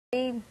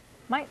He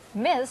might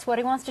miss what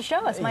he wants to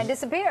show us, might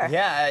disappear.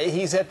 Yeah,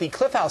 he's at the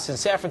Cliff House in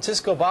San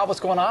Francisco. Bob, what's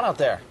going on out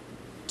there?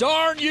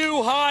 Darn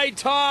you, high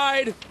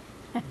tide!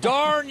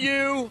 Darn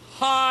you,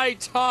 high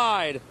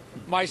tide!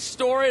 My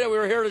story that we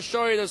were here to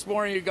show you this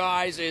morning, you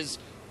guys, is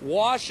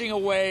washing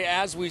away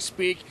as we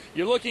speak.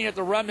 You're looking at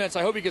the remnants.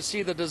 I hope you can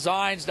see the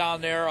designs down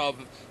there of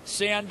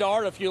sand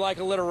art, if you like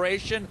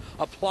alliteration,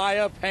 a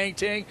playa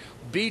painting,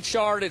 beach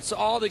art. It's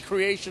all the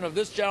creation of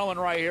this gentleman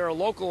right here, a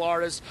local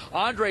artist,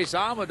 Andres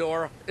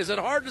Amador. Is it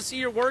hard to see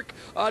your work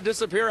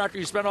disappear after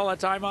you spend all that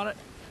time on it?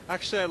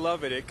 Actually, I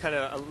love it. It kind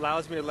of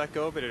allows me to let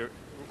go of it. It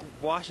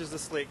washes the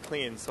slate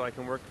clean so I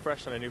can work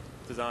fresh on a new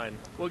design.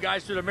 Well,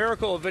 guys, through the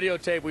miracle of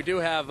videotape, we do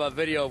have a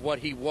video of what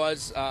he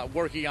was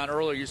working on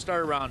earlier. You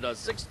started around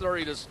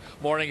 6:30 this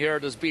morning here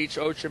at this beach,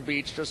 Ocean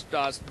Beach, just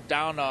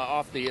down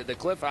off the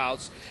Cliff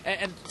House.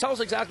 And tell us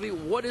exactly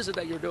what is it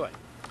that you're doing?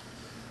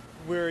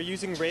 We're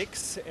using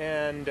rakes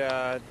and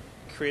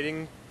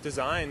creating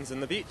designs in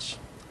the beach.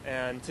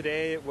 And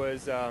today it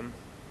was,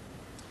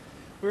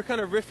 we were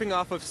kind of riffing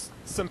off of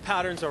some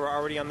patterns that were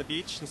already on the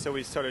beach, and so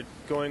we started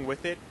going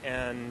with it,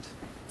 and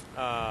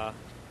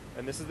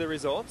this is the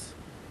result.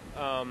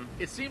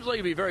 It seems like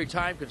it'd be very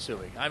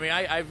time-consuming. I mean,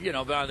 I've been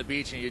on the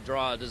beach and you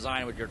draw a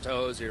design with your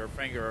toes or your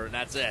finger, and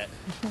that's it.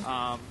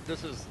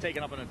 This is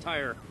taking up an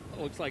entire,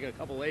 looks like a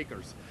couple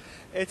acres.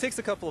 It takes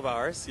a couple of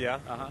hours, yeah.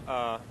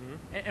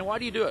 And why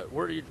do you do it?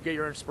 Where do you get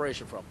your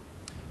inspiration from?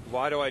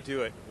 Why do I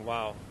do it?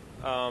 Wow.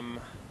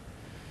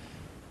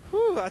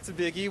 That's a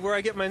biggie. Where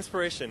I get my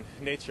inspiration,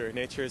 nature.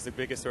 Nature is the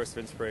biggest source of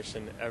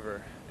inspiration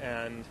ever.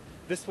 And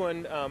this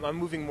one, I'm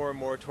moving more and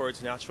more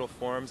towards natural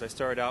forms. I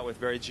started out with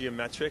very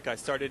geometric. I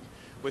started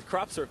with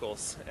crop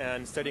circles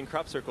and studying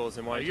crop circles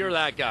and wanting. You're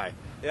that guy.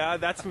 Yeah,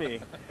 that's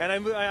me. And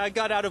I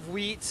got out of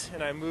wheat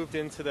and I moved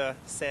into the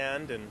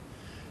sand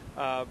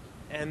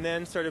and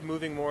then started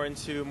moving more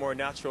into more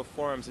natural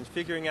forms and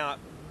figuring out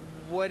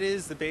what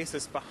is the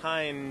basis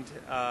behind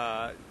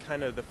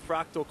kind of the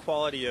fractal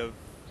quality of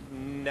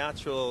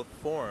natural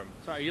form.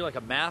 So are you like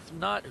a math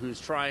nut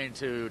who's trying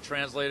to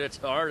translate it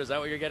to art? Is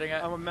that what you're getting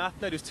at? I'm a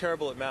math nut who's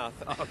terrible at math.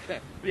 Okay.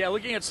 Yeah,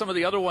 looking at some of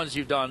the other ones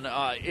you've done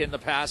in the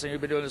past, and you've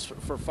been doing this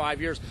for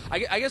 5 years,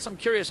 I guess I'm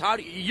curious,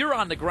 you're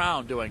on the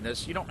ground doing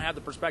this. You don't have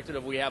the perspective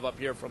that we have up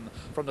here from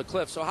the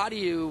cliff. So how do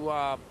you,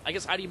 how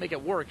do you make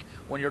it work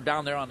when you're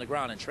down there on the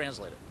ground and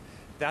translate it?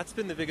 That's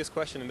been the biggest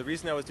question, and the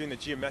reason I was doing the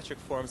geometric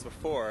forms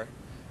before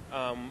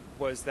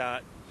was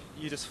that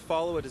you just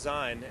follow a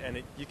design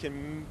and you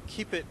can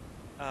keep it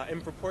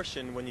in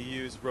proportion when you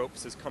use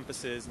ropes as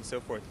compasses and so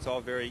forth. It's all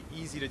very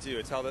easy to do.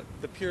 It's how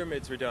the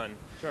pyramids were done.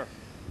 Sure.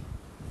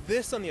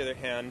 This, on the other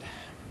hand,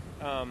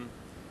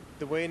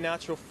 the way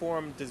natural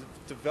form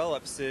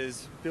develops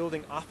is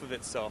building off of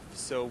itself.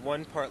 So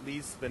one part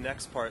leads to the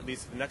next part,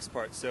 leads to the next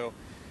part. So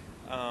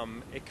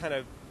it kind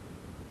of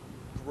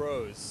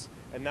grows.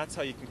 And that's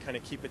how you can kind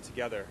of keep it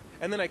together.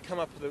 And then I come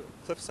up to the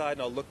cliffside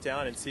and I'll look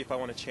down and see if I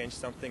want to change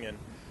something, and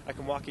I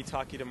can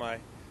walkie-talkie to my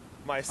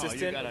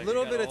assistant. A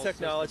little bit of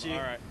technology. All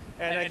right.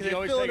 And I can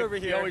fill it over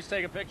here. You always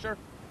take a picture?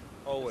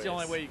 Always. That's the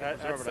only way you can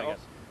preserve it, I guess.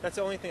 That's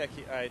the only thing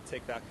I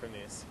take back from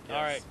these. Yes.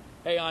 All right.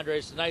 Hey,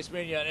 Andres, nice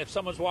meeting you. And if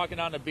someone's walking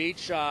on the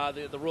beach,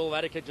 the rule of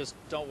etiquette, just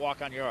don't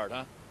walk on your art,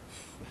 huh?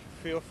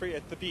 Feel free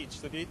at the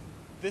beach.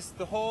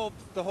 The whole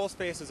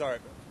space is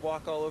art.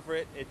 Walk all over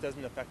it. It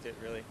doesn't affect it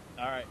really.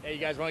 All right. Hey, you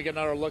guys want to get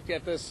another look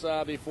at this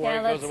before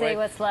it let's goes away? see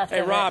what's left. Hey,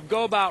 of Rob, it.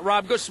 go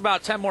just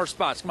about 10 more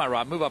spots. Come on,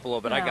 Rob, move up a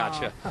little bit. No. I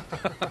got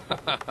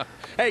you.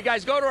 Hey,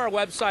 guys, go to our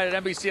website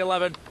at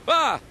NBC11.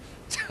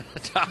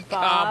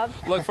 .com.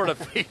 Look for the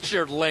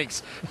featured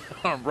links.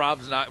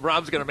 Rob's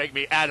going to make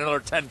me add another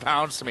 10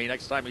 pounds to me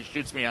next time he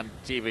shoots me on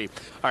TV.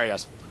 All right,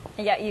 guys.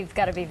 Yeah, you've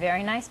got to be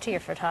very nice to your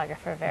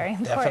photographer. Very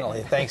important.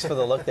 Definitely. Thanks for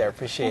the look there.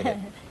 Appreciate it.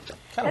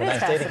 Kind of a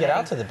nice day to get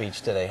out to the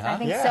beach today, huh? I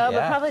think so,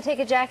 but probably take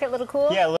a jacket, a little cool. Yeah.